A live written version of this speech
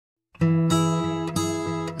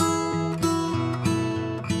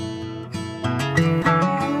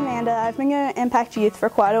Impact Youth for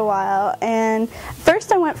quite a while, and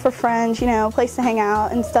first I went for friends, you know, a place to hang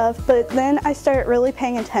out and stuff, but then I started really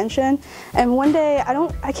paying attention, and one day,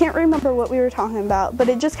 I can't remember what we were talking about, but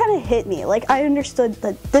it just kind of hit me. Like, I understood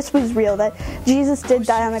that this was real, that Jesus did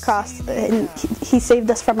die on the cross, and he saved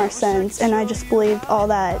us from our sins, and I just believed all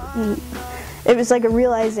that. And it was like a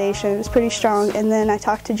realization. It was pretty strong. And then I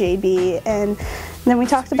talked to JB, and then we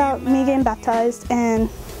talked about me getting baptized, and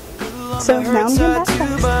so now I'm getting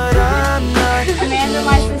baptized. Amanda,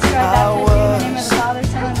 my sister, I baptize you in the name of the Father,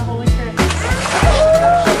 Son, and the Holy Spirit.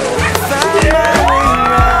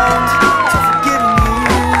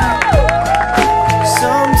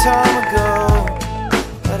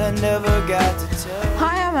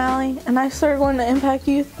 Hi, I'm Allie, and I started going to Impact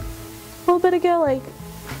Youth a little bit ago, like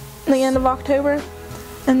the end of October,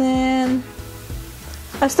 and then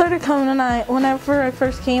I started coming, and whenever I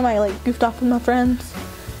first came, I like goofed off with my friends,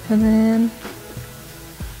 and then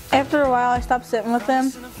after a while I stopped sitting with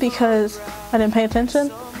them because I didn't pay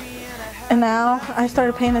attention, and now I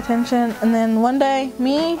started paying attention. And then one day,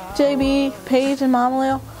 me, JB, Paige, and Mama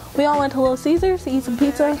Lil, we all went to Little Caesars to eat some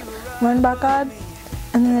pizza, learn about God,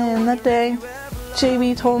 and then that day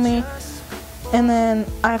JB told me, and then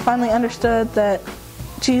I finally understood that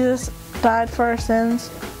Jesus died for our sins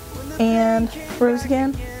and rose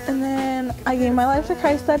again. And then I gave my life to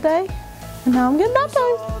Christ that day, and now I'm getting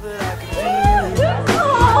baptized.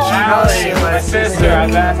 Allie, my sister, I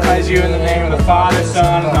baptize you in the name of the Father,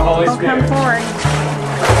 Son, and the Holy Spirit. Come forward.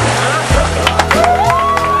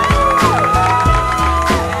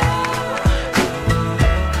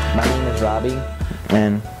 My name is Robby,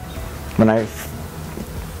 and when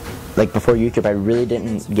before youth group, I really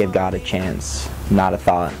didn't give God a chance, not a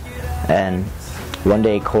thought. And one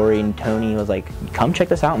day Corey and Tony was like, come check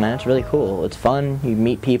this out, man, it's really cool, it's fun, you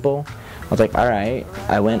meet people. I was like, alright.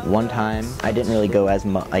 I went one time. I didn't really go as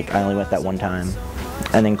much, like I only went that one time.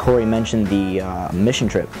 And then Corey mentioned the mission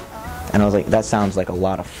trip, and I was like, that sounds like a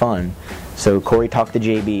lot of fun. So Corey talked to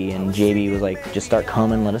JB, and JB was like, just start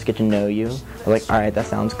coming, let us get to know you. I was like, alright, that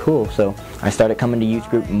sounds cool. So I started coming to youth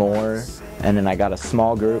group more, and then I got a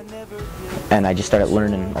small group, and I just started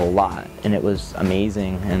learning a lot, and it was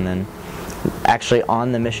amazing. And then actually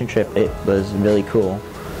on the mission trip, it was really cool.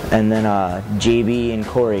 And then JB and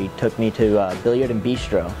Corey took me to Billiard and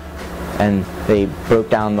Bistro, and they broke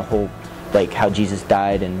down the whole, like how Jesus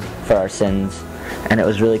died and for our sins, and it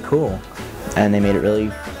was really cool, and they made it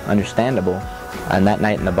really understandable. And that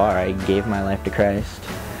night in the bar, I gave my life to Christ,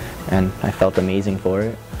 and I felt amazing for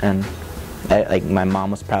it, and like my mom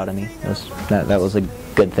was proud of me. That was a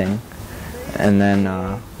good thing. And then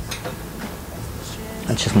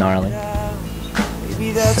it's just gnarly.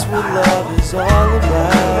 Maybe that's what love is all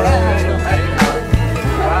about.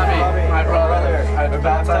 Robby, my brother, I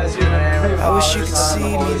baptize you in the name of the I wish you could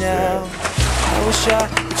see me now. I wish I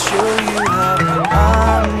could show you how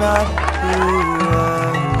I'm not who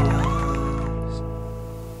I was.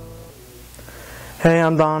 Hey,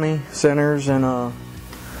 I'm Donnie, Sinners, and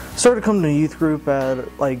started coming to youth group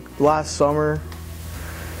at like last summer.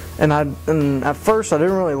 And at first I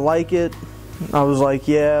didn't really like it. I was like,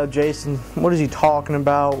 yeah, Jason, what is he talking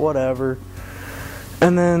about? Whatever.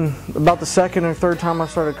 And then about the second or third time I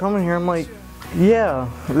started coming here, I'm like, yeah,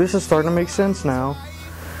 this is starting to make sense now.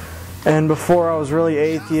 And before I was really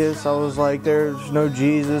atheist, I was like, there's no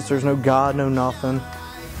Jesus, there's no God, no nothing.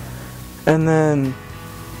 And then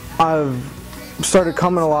I've started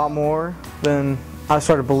coming a lot more. Then I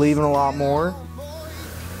started believing a lot more.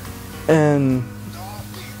 And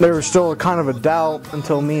there was still a kind of a doubt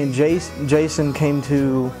until me and Jason came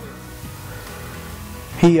to,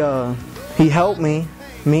 he helped me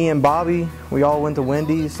and Bobby, we all went to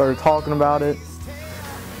Wendy's, started talking about it,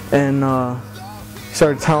 and he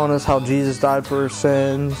started telling us how Jesus died for our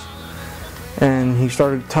sins, and he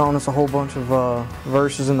started telling us a whole bunch of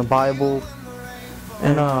verses in the Bible,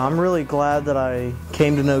 and I'm really glad that I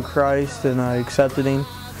came to know Christ and I accepted Him.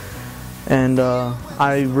 And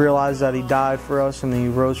I realized that He died for us and He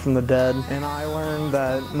rose from the dead. And I learned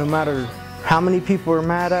that no matter how many people are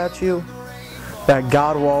mad at you, that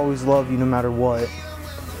God will always love you no matter what.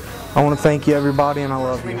 I want to thank you, everybody, and I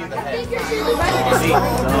love you.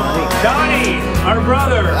 Donnie, our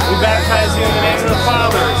brother, we baptize you in the name of the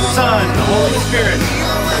Father, Son, and the Holy Spirit.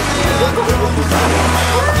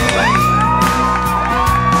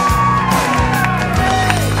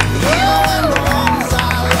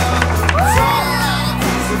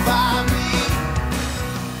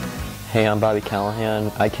 Hey, I'm Bobby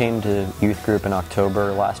Callahan. I came to youth group in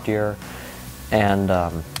October last year, and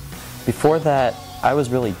before that, I was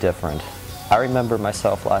really different. I remember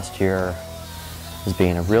myself last year as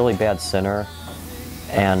being a really bad sinner,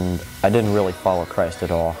 and I didn't really follow Christ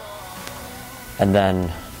at all. And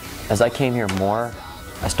then, as I came here more,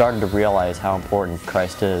 I started to realize how important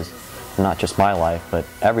Christ is, not just my life, but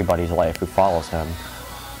everybody's life who follows him.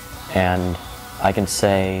 And I can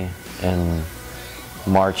say in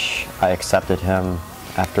March I accepted him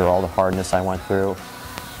after all the hardness I went through,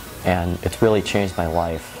 and it's really changed my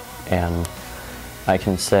life. And I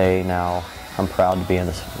can say now I'm proud to be in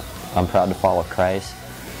this, I'm proud to follow Christ,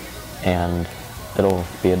 and it'll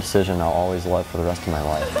be a decision I'll always love for the rest of my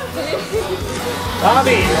life.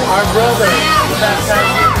 Robby, our brother,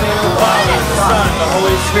 baptized in the name of the Father, the Son, the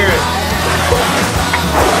Holy Spirit.